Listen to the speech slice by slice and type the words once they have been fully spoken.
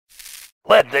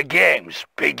Let the games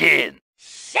begin.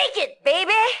 Shake it,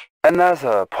 baby!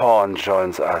 Another pawn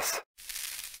joins us.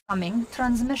 Coming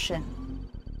transmission.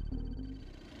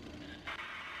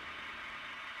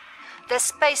 The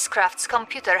spacecraft's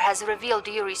computer has revealed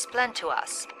Yuri's plan to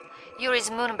us.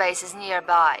 Yuri's moon base is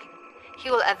nearby.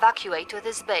 He will evacuate to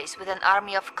this base with an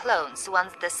army of clones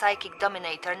once the Psychic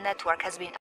Dominator network has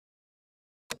been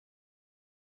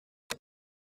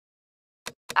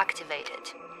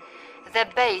activated. The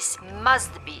base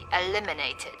must be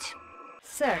eliminated.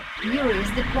 Sir, Yuri is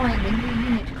deploying a new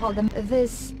unit called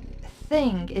This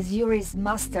thing is Yuri's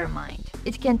mastermind.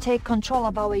 It can take control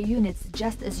of our units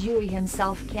just as Yuri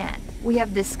himself can. We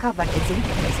have discovered its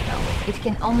weakness though. It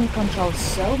can only control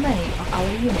so many of our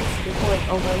units before it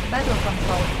overrides battle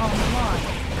control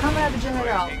online. Comrade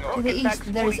General, to the east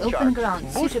there is open ground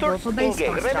suitable for base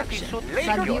construction.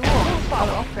 But beware, our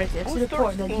operatives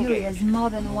report that Yuri has more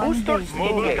than one base in the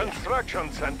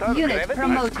area. Unit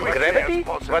promoted. Gravity?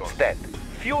 What's that?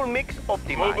 Fuel mix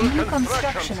optimized. New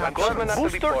construction options.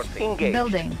 Boosters engaged.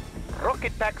 Building.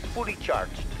 Rocket packs fully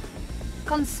charged.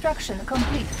 Construction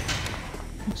complete.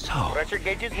 So, Pressure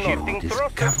gauges you loading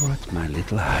thrusters. discovered my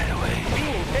little hideaway.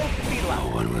 Beam tends to be No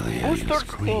loud. one will hear you Boosters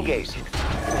scream. engaged.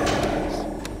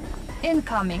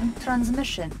 Incoming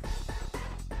transmission.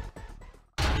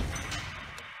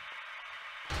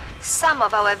 Some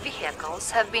of our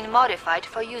vehicles have been modified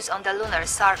for use on the lunar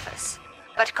surface,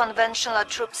 but conventional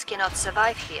troops cannot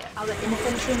survive here. Our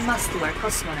infantry must wear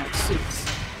cosmonaut suits.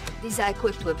 These are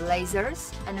equipped with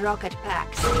lasers and rocket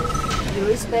packs.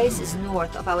 Yuri's base is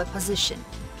north of our position.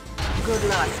 Good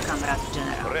luck, Comrade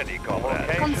General. Ready, comrade.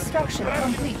 Construction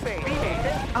complete.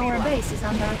 Our base is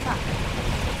under attack.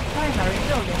 Primary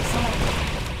building selected.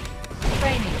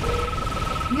 Training.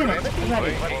 Unit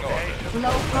ready.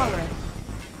 Low power.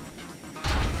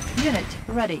 Unit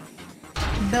ready.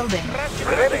 Building.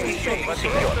 Gravity should be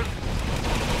secured.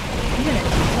 Unit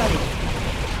ready.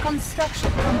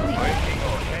 Construction complete.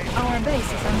 Our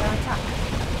base is under attack.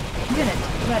 Unit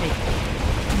ready.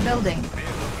 Building.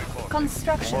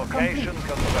 Construction complete. Location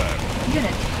confirmed.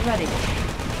 Unit ready.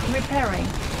 Repairing.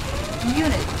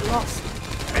 Unit lost.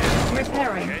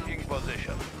 Repairing. Changing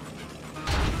position.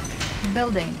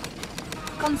 Building.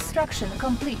 Construction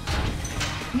complete.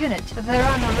 Unit, there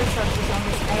are no resources on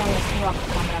this airless rock,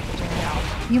 Comrade General.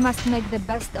 You must make the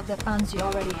best of the funds you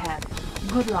already have.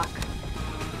 Good luck.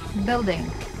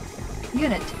 Building.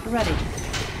 Unit ready.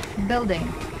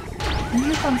 Building.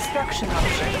 New construction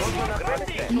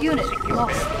options. Unit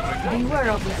lost. Beware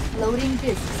of these floating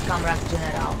discs, Comrade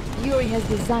General. Yuri has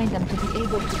designed them to be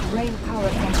able to drain power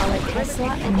from our Tesla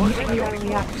and nuclear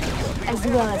reactors, as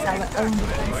well as our own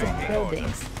defensive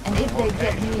buildings. And if they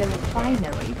get near a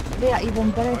refinery, they are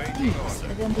even better thieves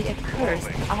than the accursed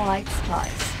Allied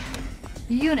spies.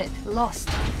 Unit lost.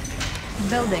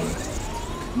 Building.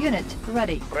 Unit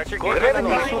ready. Pressure gauges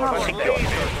should be secured.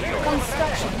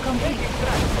 Construction complete.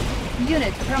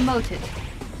 Unit promoted.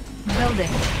 Building.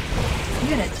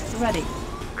 Unit ready.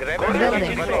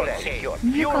 Gravity should be secured.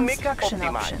 New Fuel mix construction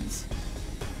optimized. options.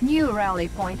 New rally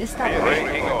point established.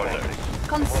 Waiting orders.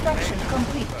 Construction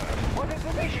complete. What is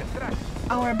the mission?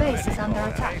 Our base is under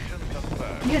attack. Location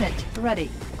confirmed. Unit ready.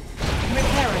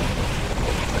 Repairing.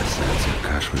 The sense your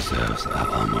cash reserves are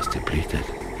almost depleted.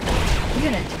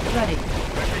 Unit ready.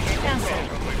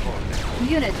 Cancel.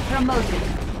 Unit promoted.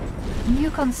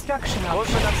 New construction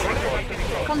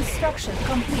options. Construction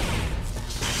complete.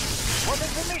 What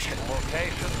is the mission?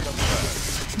 Location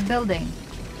confirmed. Building.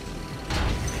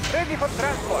 Ready for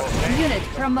transport. Unit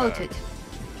promoted.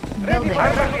 Building.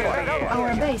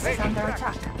 Our base is under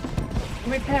attack.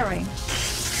 Repairing.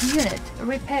 Unit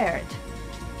repaired.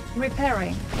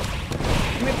 Repairing.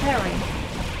 Repairing.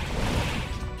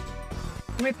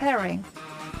 Repairing.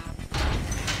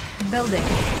 Building.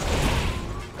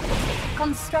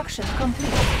 Construction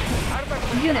complete.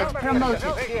 Unit promoted.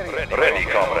 Ready,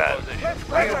 comrade.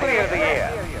 Let's clear the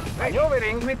air.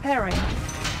 Maneuvering. Repairing.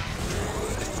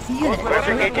 Unit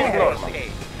Pressure gauges repaired. lost.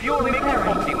 Fuel mix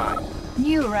Repairing. optimized.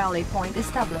 New rally point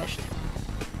established.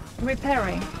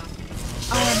 Repairing.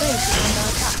 Our base is under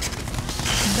attack.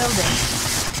 Building.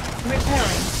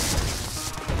 Repairing.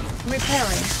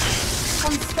 Repairing.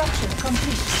 Construction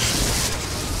complete.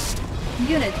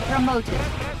 Unit promoted.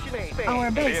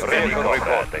 Our base is Ready under for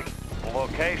attack. reporting.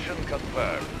 Location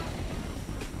confirmed.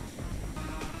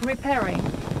 Repairing.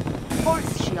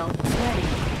 Force shield ready.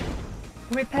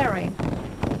 Repairing.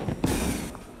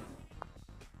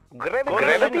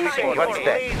 Gravity should. What's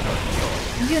that?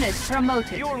 Unit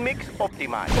promoted. Fuel mix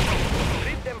optimized.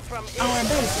 Rid them from Our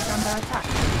base is under attack.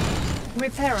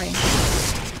 Repairing.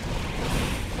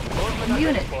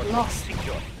 Unit lost.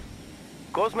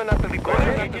 Cosmonaut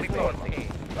reporting.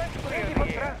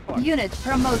 Unit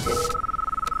promoted.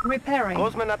 Repairing.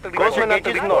 Cosmonaut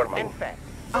is normal.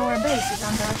 Our base is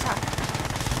under attack.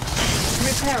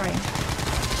 Repairing.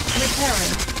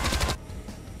 Repairing.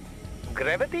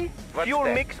 Gravity? Fuel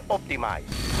mix optimized.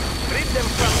 Rid them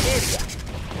from area.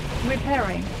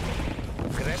 Repairing.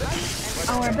 Gravity?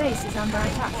 Our base is under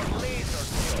attack.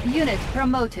 Unit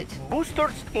promoted.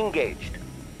 Boosters engaged.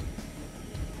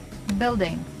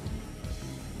 Building.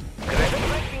 Gravity?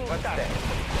 What's that?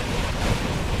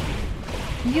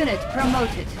 Unit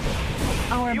promoted.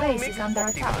 Our Fuel base mix is under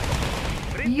attack.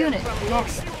 optimized. Rid them Unit from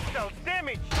lost. area. Cells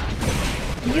damaged.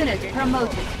 Unit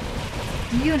promoted.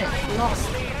 Unit lost.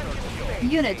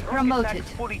 Unit promoted.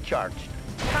 Fully charged.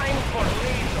 Time for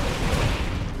laser.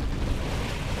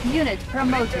 Unit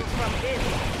promoted. From area.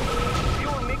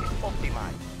 Fuel mix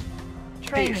optimized.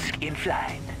 Training. In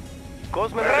flight.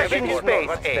 Cosmonaut in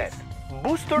space Ace.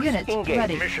 Boosters Unit engaged.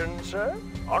 ready. Mission, sir?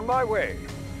 On my way.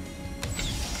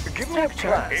 Give me a Structure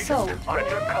plan. sold.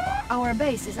 Undercover. Our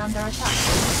base is under attack.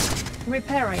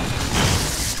 Repairing.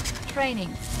 Training.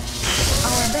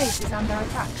 Our base is under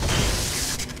attack.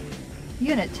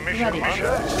 Unit ready. Mission,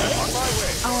 on my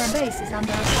way. Our base is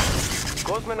under attack.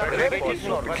 Cosmonaut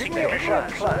Give me a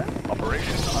plan.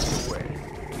 Operation underway.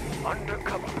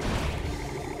 Undercover.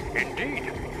 Indeed.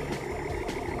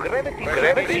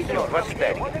 Gravity was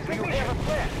steady.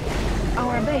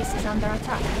 Our base is under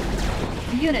attack.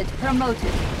 Unit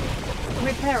promoted.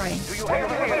 Repairing.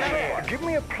 Give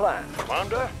me a plan.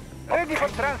 Commander. Ready for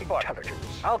transport. Intelligence.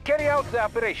 I'll carry out the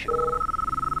operation.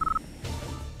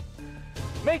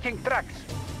 Making tracks.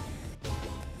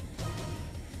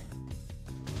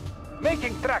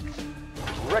 Making tracks.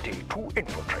 Ready to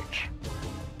infiltrate.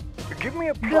 Give me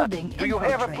a plan. Building Do you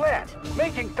have a plan? infiltrated.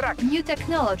 Making tracks. New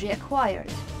technology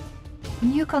acquired.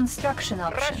 New construction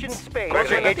Russian options. space.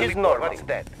 Cosmonaut is normal. What's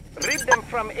that? Rid them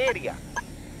from area.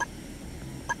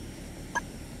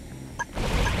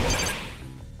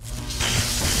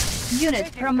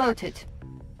 Unit promoted.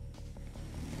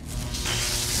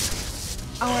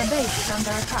 Our base is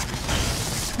under attack.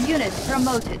 Unit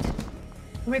promoted.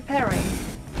 Repairing.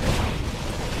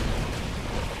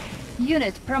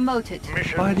 Unit promoted.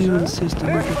 Mission, Why do you sir? insist on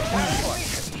my return?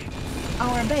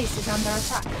 Our base is under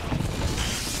attack.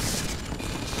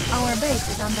 Our base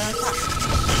is under attack.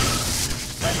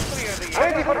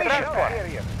 Ready for transport.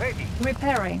 Ready.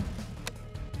 Repairing.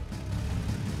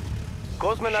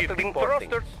 Cosmonaut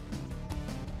reporting.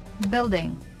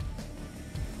 Building.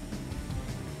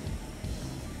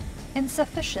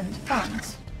 Insufficient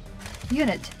funds.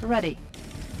 Unit ready.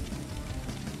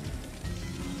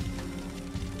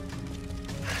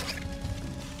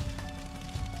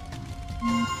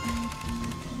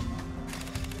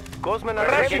 Cosmonaut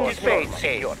Russian space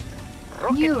secured.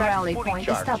 Rocket New pack rally fully point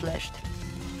charged. established.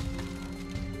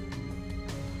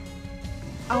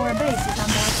 Our base is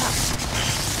under attack.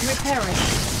 Repairing.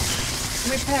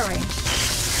 Repairing.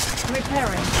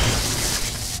 Repairing.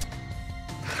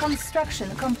 Construction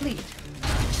complete.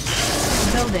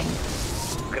 Building.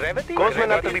 Gravity?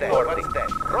 Cosmonaut reporting.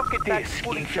 Rocket pack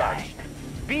fully charged.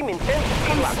 Beam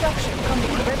intensity locked. Construction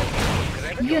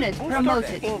complete. Unit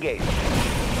promoted. Engaged.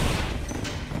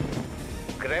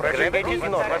 Gravity is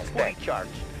not fully charged.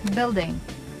 Building.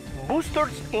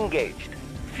 Boosters engaged.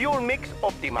 Fuel mix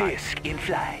optimized. In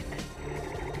flight.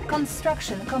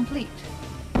 Construction complete.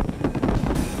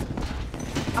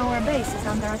 Our base is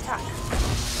under attack.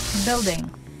 Building.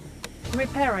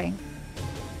 Repairing.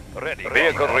 Ready.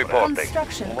 Vehicle reporting.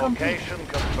 Construction complete. Location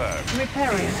confirmed.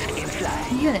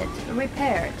 Repairing. Unit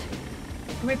repaired.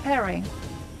 Repairing.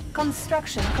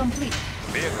 Construction complete.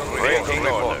 Vehicle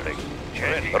reporting.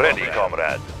 Ready,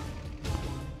 comrade.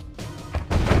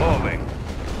 Moving.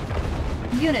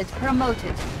 Unit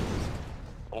promoted.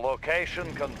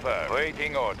 Location confirmed.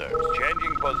 Waiting orders.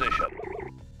 Changing position.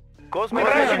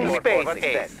 Russian space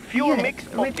Ace. Fuel Unit mix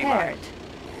repaired.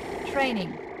 optimized.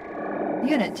 Training.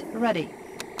 Unit ready.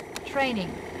 Training.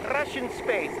 Russian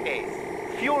space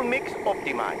Ace. Fuel mix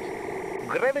optimized.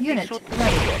 Gravity Unit suit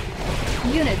ready.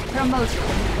 secured. Unit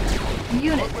promoted.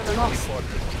 Unit lost.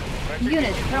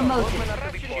 Unit promoted.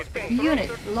 Russian space. Unit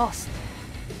lost.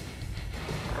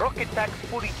 Rocket packs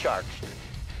fully charged.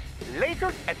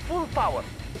 Lasers at full power.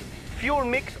 Fuel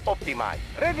mix optimized.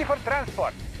 Ready for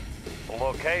transport.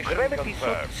 Location Gravity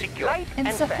confirmed. suit secure. Light and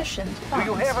fast. Insufficient Do funds.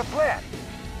 you have a plan?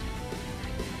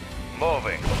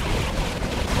 Moving.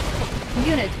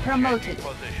 Unit promoted.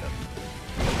 Position.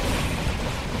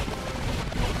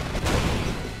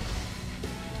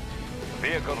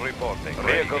 Vehicle reporting.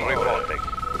 Vehicle reporting.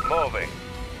 Moving.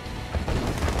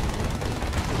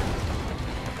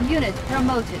 Unit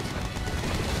promoted.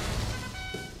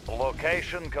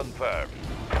 Location confirmed.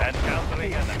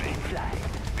 Encountering enemy.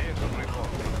 Vehicle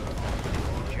reporting.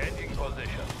 Changing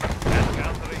position.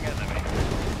 Encountering enemy.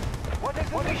 What is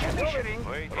the mission?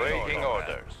 Waiting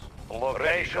orders.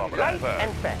 Location confirmed.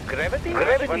 And back.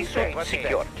 Gravity suit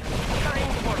secured.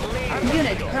 Time for laser.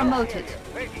 Unit promoted.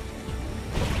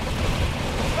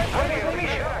 What is the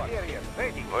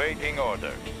mission? Waiting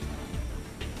orders.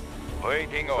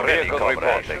 Waiting orders. Vehicle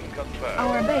reporting. Confirmed.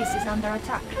 Our base is under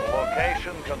attack.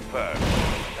 Location confirmed.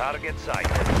 Target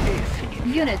sighted.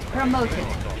 Unit promoted.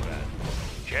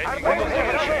 Changing What is position.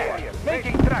 the mission?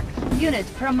 Making tracks. Unit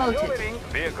promoted.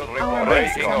 Vehicle Our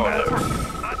base is reporting. under Orders.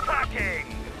 attack. Attacking.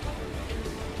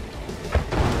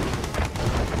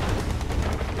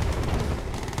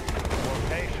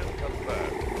 Location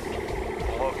confirmed.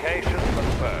 Location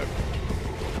confirmed.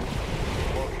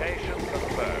 Location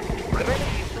confirmed.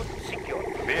 Gravity suit secured.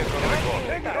 Vehicle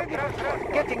reporting.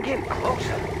 Getting in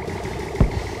closer.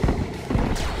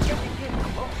 Getting in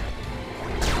closer.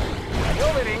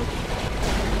 Maneuvering.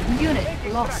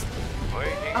 Unit lost.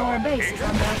 Waiting Our orders. base is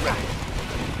under attack.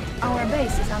 Our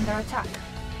base is under attack.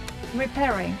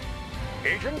 Repairing.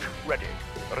 Agent ready.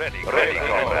 Ready.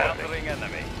 Encountering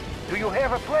enemy. Do you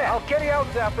have a plan? I'll carry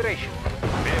out the operation.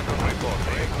 Vehicle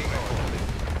reporting. Waiting orders.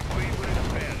 We will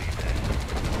bury them.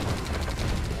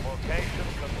 Location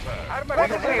confirmed. What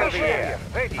is the area?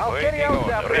 I'll carry out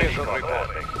the Vehicle operation.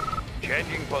 reporting.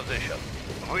 Changing position.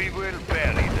 We will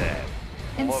bury them.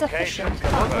 Insufficient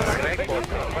Location funds.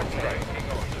 confirmed.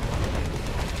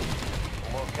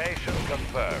 Location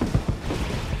confirmed.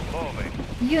 Moving.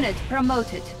 Unit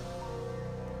promoted.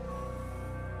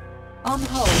 On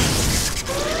hold.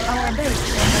 Our base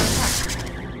is under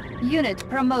attack. Unit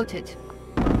promoted.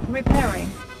 Repairing.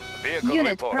 Vehicle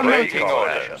Unit reporting. promoted. Waiting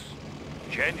orders.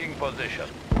 Changing position.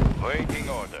 Waiting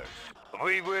orders.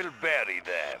 We will bury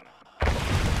them.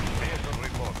 Vehicle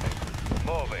reporting.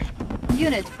 Moving.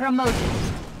 Unit promoted.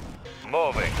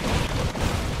 Moving.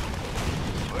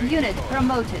 Waiting Unit orders.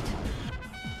 promoted.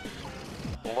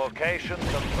 Location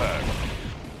confirmed.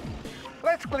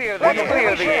 Let's clear the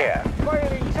air.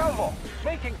 Firing salvo.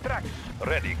 Making tracks.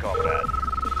 Ready, comrade.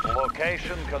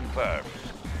 Location confirmed.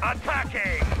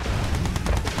 Attacking!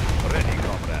 Ready,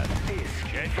 comrade.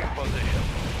 Changing position.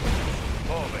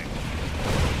 Moving.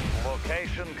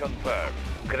 Location confirmed.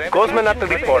 Cosmonaut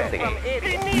reporting.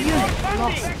 Unit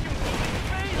lost.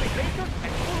 Lasers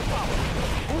at full power.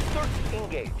 Boosters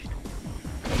engaged.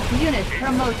 Unit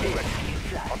promoted.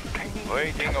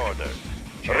 Waiting orders.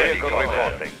 Vehicle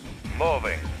reporting.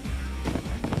 Moving.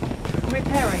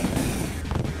 Repairing.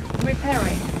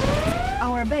 Repairing.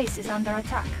 Our base is under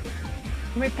attack.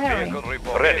 Repairing. Vehicle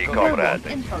reporting. Ready, comrade.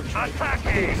 Building infiltrate.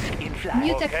 Attacking!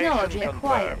 New Location technology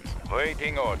acquired. confirmed.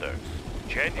 Waiting orders.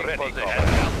 Changing position.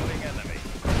 Enemy.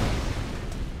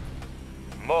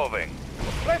 Moving.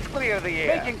 Let's clear the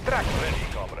air. Making tracks. Ready,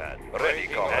 comrade. Ready,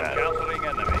 comrade. Encountering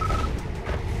enemy.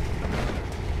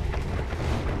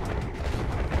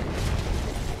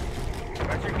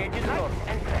 Pressure gauges normal.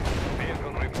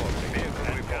 Vehicle reporting. Vehicle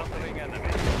encountering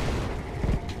enemy.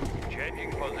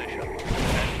 Changing position.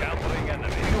 Encountering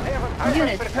enemy.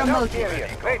 Unit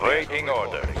promoted. Waiting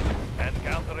orders.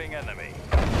 Encountering enemy.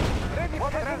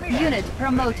 Unit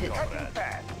promoted.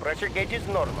 Pressure gauges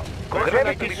normal.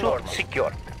 Gravity suit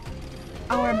secured.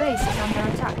 Our base is under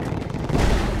attack.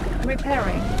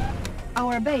 Repairing.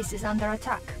 Our base is under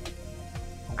attack.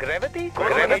 Gravity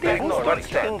normal.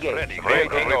 boosters engaged. Ready.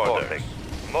 Waiting orders.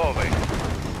 Moving.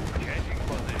 Changing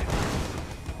position.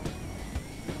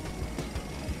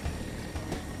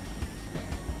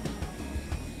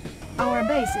 Our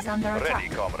base is under Ready,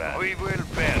 attack. comrade. We will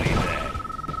bury them.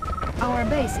 Our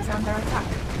base is under attack.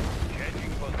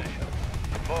 Changing position.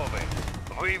 Moving.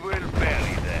 We will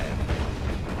bury them.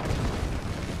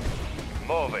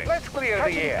 Moving. Let's clear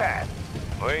the air.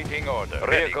 Waiting order.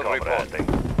 Vehicle reporting.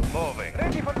 Moving.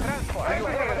 Ready for transport.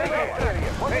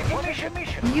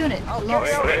 Mission. Unit Carry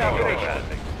lost. out the Ready, operation.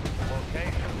 comrade.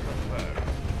 Location confirmed.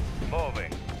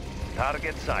 Moving.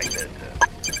 Target sighted.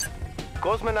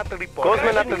 Cosmonaut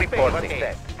reporting.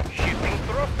 Shipping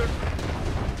thrusters.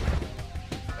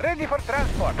 Ready for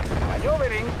transport.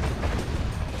 Maneuvering.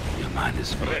 Your mind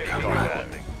is free, Ready, comrade.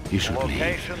 comrade. You should leave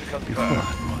Location before confirmed.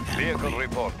 I'm more Vehicle angry.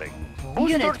 reporting.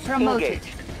 Unit Boosters promoted.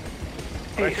 engaged.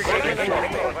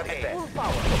 Full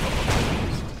power.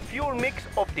 Fuel mix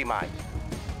optimized.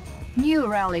 New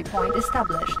rally point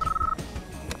established.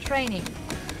 Training.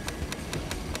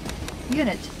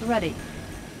 Unit ready.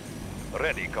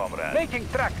 Ready, comrade. Making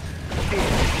tracks.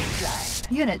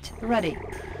 Unit ready.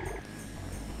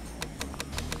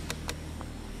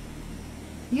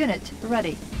 Unit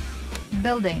ready.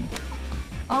 Building.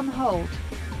 On hold.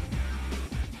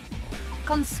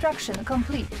 Construction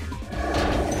complete.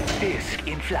 Disk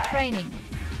in flight. Training.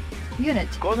 Unit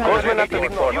Cosmonaut ready.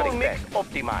 report. Fuel mix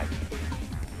optimized.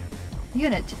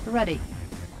 Unit ready.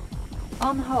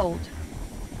 On hold.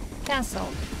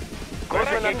 Cancelled.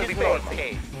 Cosmonaut report.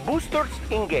 Boosters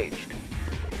engaged.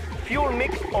 Fuel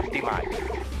mix optimized.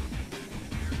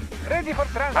 Ready for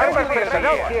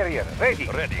Personnel carrier ready.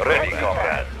 Ready,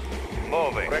 comrade.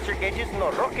 Moving. Pressure gauges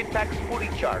no rocket packs fully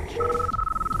charged.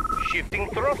 Shifting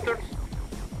thrusters.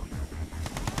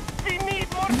 We need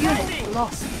more Unit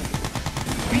lost.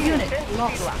 Unit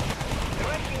lost.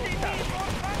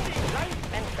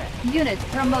 Unit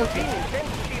promoted.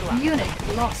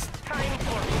 Unit lost. Time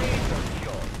for laser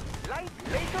fuel. Light,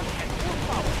 lasers, and full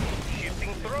power.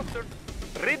 Shifting thrusters.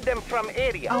 Rid them from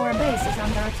area. Our base is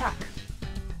under attack.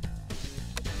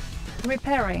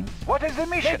 Repairing. What is the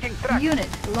mission? Making track. Unit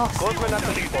lost.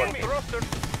 Cosmonaut report. Thrusters.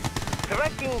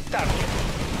 Tracking target.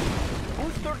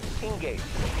 Boosters engaged.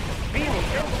 Beam.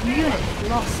 Unit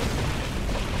lost.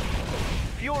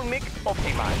 Fuel mix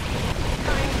optimized.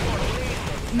 Time for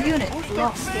laser. Unit Boosters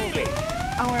lost. engaged.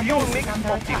 Our Fuel base mix is under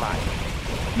attack.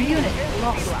 optimized. Unit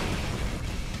lost.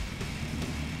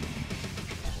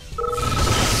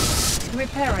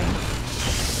 Repairing.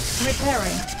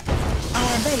 Repairing.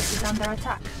 Our base is under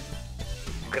attack.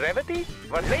 Gravity,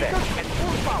 lasers, and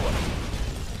full power.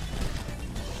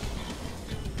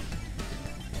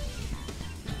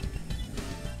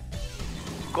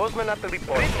 Cosmonaut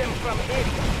report. Rid them from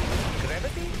area.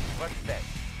 Gravity, what's that?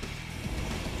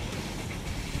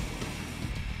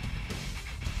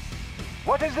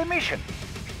 What is the mission?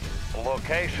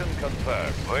 Location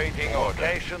confirmed. Waiting order.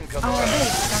 Location Our confirmed.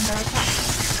 base is under attack.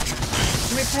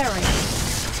 Repairing.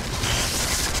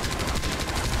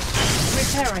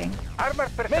 Repairing.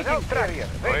 Armored personnel carrier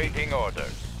ready. Waiting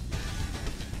orders.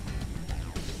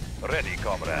 Ready,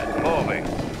 comrade. Moving.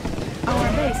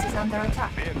 Our base is under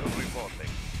attack. Vehicle reporting.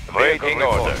 Waiting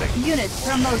order. Unit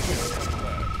promoted.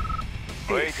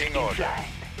 Waiting order.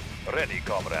 Ready,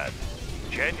 comrade.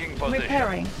 Changing position.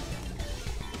 Repairing.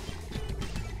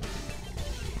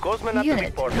 Cosmonaut Unit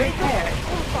report. repaired.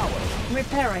 Full power.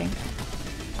 Repairing.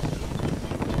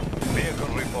 Vehicle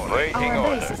reporting. Waiting Our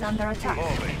order. base is under attack.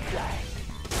 Moving.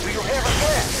 Do you have a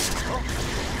plan?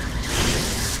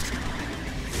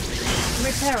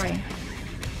 Repairing.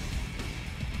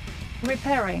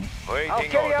 Repairing. Waiting I'll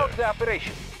carry order. out the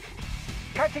operation.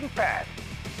 Cutting path.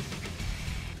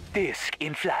 Disk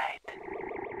in flight.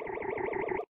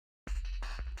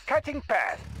 Cutting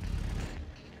path.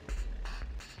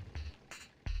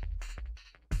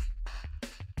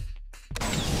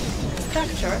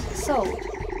 Structure sold.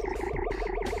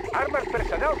 Armored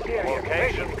personnel carrier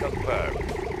Location ready. confirmed.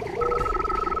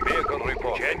 Vehicle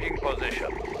report. Changing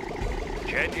position.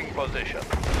 Changing position.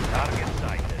 Target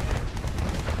sighted.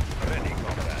 Ready,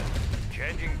 comrade.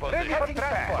 Changing Ready for position.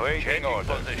 transport. Waiting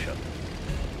order. Position.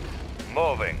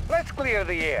 Moving. Let's clear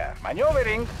the air.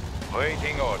 Maneuvering.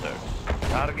 Waiting orders.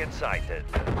 Target sighted.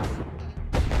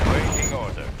 Waiting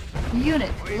orders.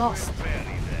 Unit lost. Very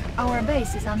there. Our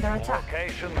base is under attack.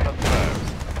 Location confirmed.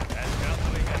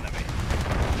 Encountering enemy.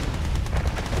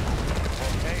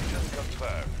 Location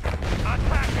confirmed.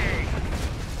 Attacking!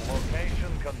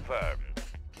 Location confirmed.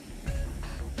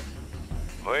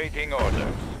 Waiting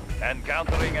orders.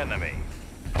 Encountering enemy.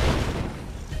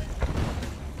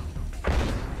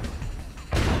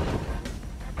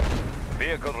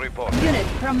 Vehicle reporting. Unit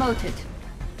promoted.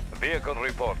 Vehicle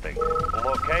reporting.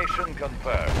 Location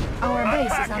confirmed. Our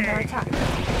base is under attack.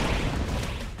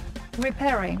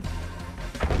 Repairing.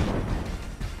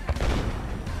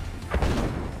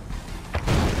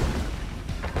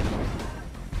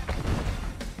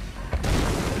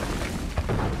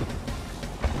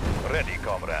 Ready,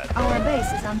 comrade. Our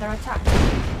base is under attack.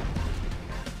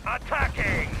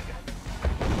 Attacking!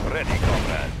 Ready,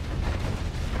 comrade.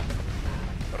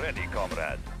 Ready,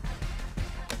 comrade.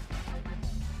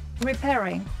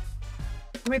 Repairing.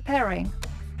 Repairing.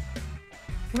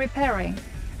 Repairing.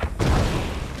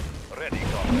 Ready,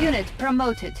 comrade. Unit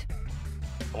promoted.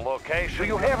 Location Do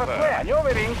you have a confirmed. plan?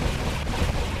 Maneuvering.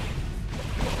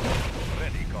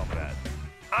 Ready, comrade.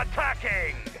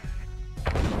 Attacking!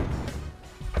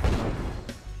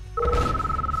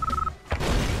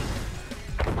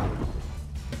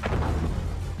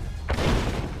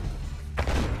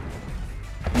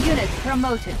 Unit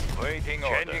promoted. Waiting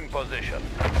order. Changing position.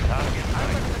 Target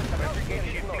sighted.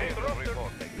 Vehicle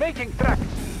reporting. Making track.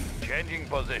 Changing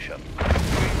position.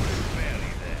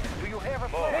 Very there. Do you have a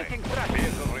plan? Moving. Making track.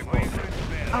 Vehicle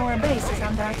reporting. Our base is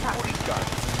under attack.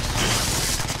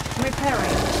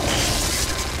 Repairing.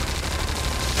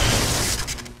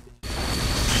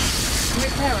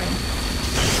 Repairing.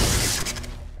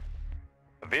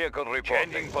 Vehicle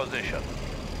reporting. Changing position.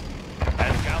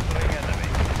 Encountering enemy.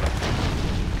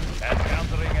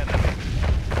 Encountering enemy.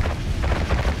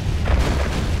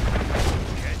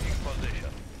 Changing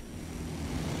position.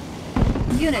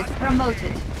 Unit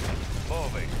promoted.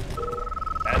 Moving.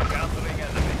 Encountering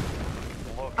enemy.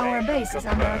 Our base is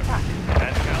under attack.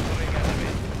 Encountering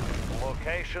enemy.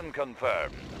 Location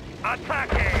confirmed.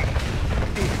 Attacking!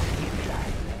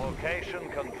 Location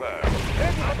confirmed.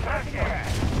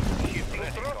 Attacking!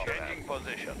 Changing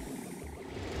position.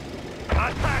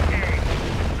 Attacking!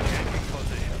 Changing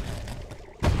position.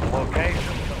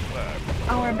 Location confirmed.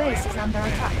 Our base is under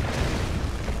attack.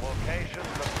 Location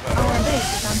confirmed. Our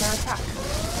base is under attack.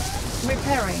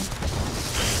 Repairing.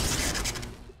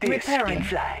 Repairing.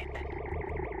 Flight.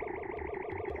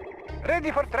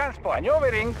 Ready for transport.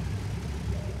 Maneuvering.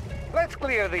 Let's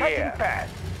clear the air. Path.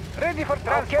 Ready for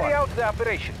transport. I'll carry out the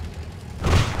operation.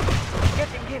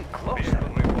 Getting in closer.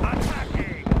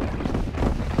 Attacking!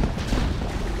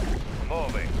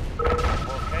 Moving.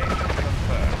 Location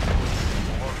confirmed.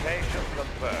 Location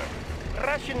confirmed.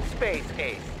 Russian space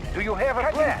ace. Do you have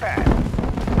a clear path?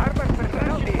 Armored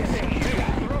personnel is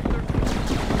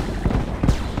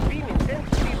beam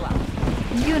intensity loud.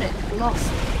 Unit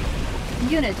lost.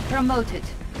 Unit promoted.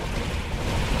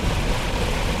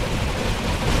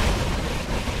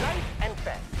 Light and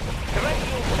fast.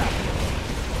 Tracking started.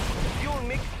 Fuel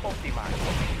mix optimized.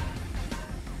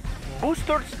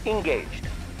 Boosters engaged.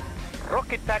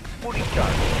 Rocket packs fully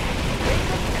charged.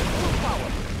 Lasers at full power.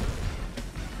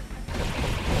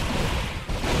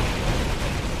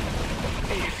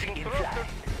 Using in flight.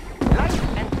 Light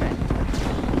and fast.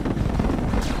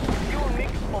 Fuel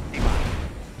mix optimized.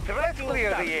 Let's clear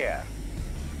the air.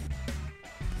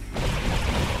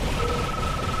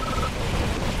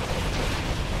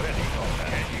 Ready for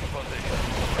changing position.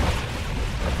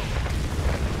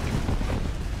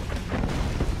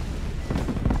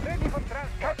 Ready for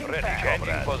transport. Ready,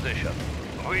 changing position.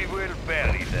 We will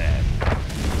bury them.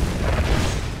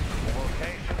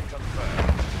 Location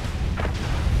confirmed.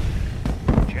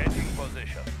 Changing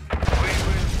position. We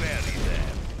will bury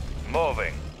them.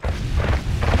 Moving.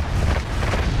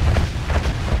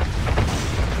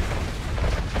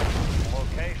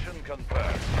 Location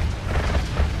confirmed.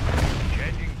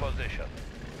 Changing position.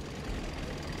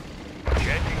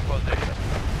 Changing position.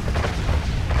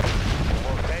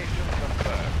 Location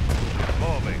confirmed.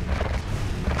 Moving.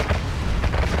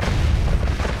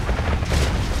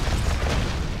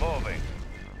 Moving.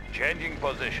 Changing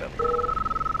position.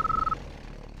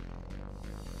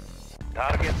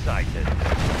 Target sighted.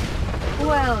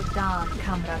 Well done,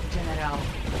 Comrade General.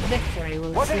 Victory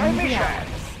will What did I soon be miss? ours.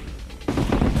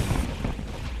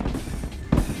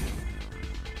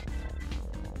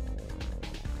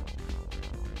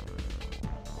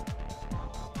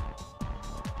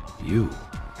 You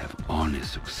have only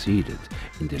succeeded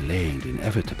in delaying the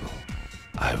inevitable.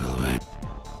 I will win.